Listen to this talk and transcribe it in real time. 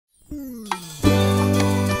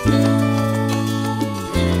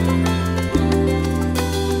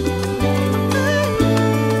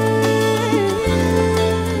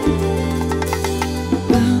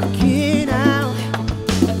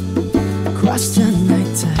Across the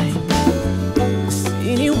nighttime,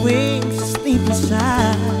 city wings sleep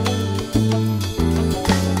inside.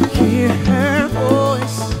 Hear her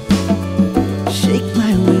voice shake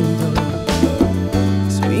my window,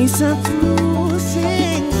 sweet sound through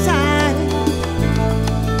sing side.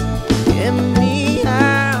 Get me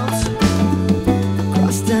out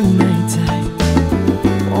across the nighttime.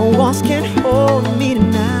 Oh, walls can't hold me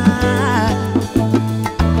tonight.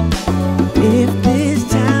 If this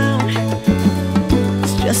town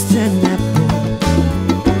is just an apple,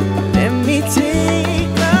 let me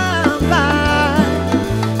take a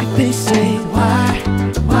bite. If they say why,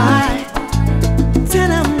 tell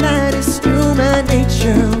them that it's human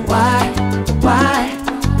nature. Why,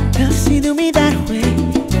 they'll see to me that way.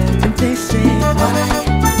 If they say why,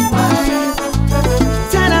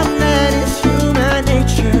 tell them that it's human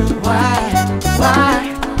nature.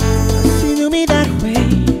 Why, they'll see to me that way.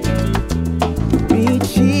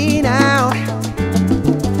 Reaching out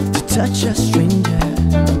to touch a stranger,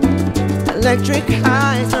 electric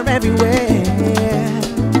highs are everywhere.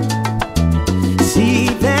 See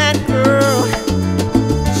that girl,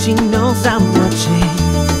 she knows I'm watching.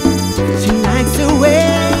 She likes the way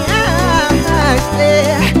I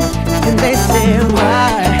stare. And they say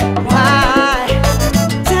why,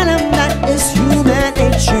 tell them that it's human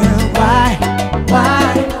nature. Why,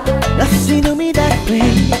 they'll see to me that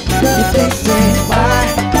way. If they say why,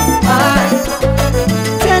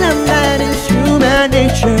 tell them that it's human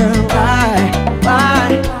nature.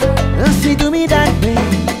 Why, they'll see to me that way.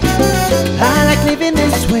 I like living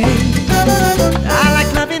this way. I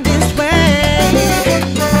like loving this way.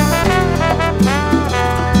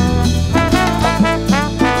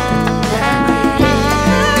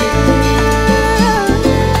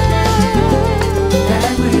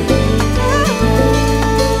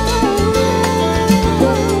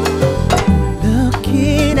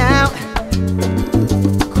 Looking out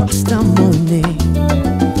across the morning,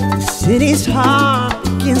 the city's heart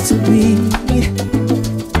begins to beat.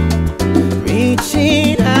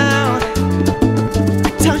 Reaching out, I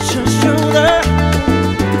touch your shoulder,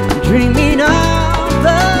 dreaming of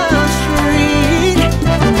the street.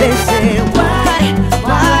 And they say why,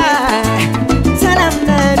 tell them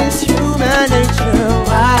that it's human nature.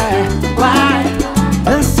 Why,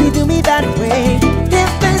 they'll see to me that way.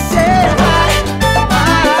 If they say why,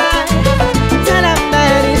 tell them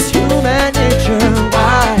that it's human nature.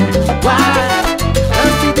 Why,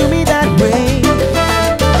 they'll see to me that way.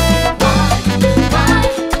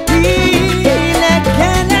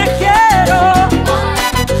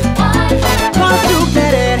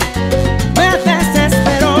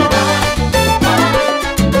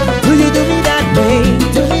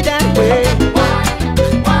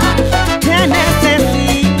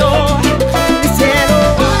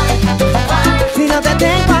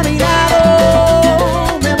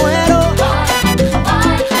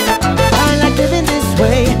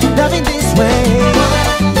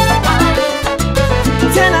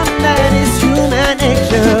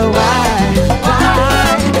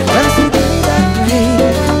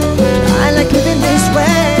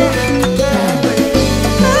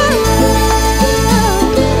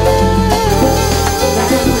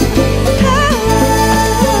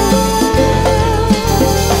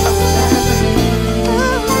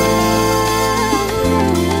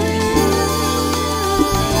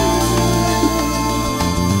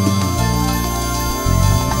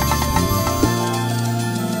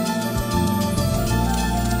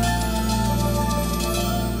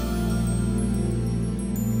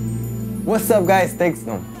 What's up guys,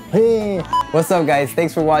 What's up guys,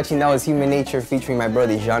 thanks for watching. That was Human Nature featuring my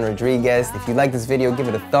brother Jean Rodriguez. If you like this video, give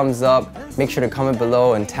it a thumbs up. Make sure to comment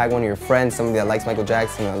below and tag one of your friends, somebody that likes Michael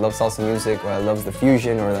Jackson, or that loves salsa music, or that loves the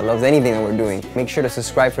fusion, or that loves anything that we're doing. Make sure to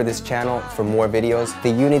subscribe for this channel for more videos. The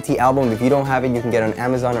Unity album, if you don't have it, you can get it on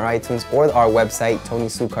Amazon or iTunes or our website,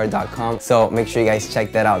 TonySuccar.com. So make sure you guys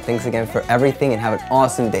check that out. Thanks again for everything and have an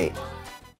awesome day.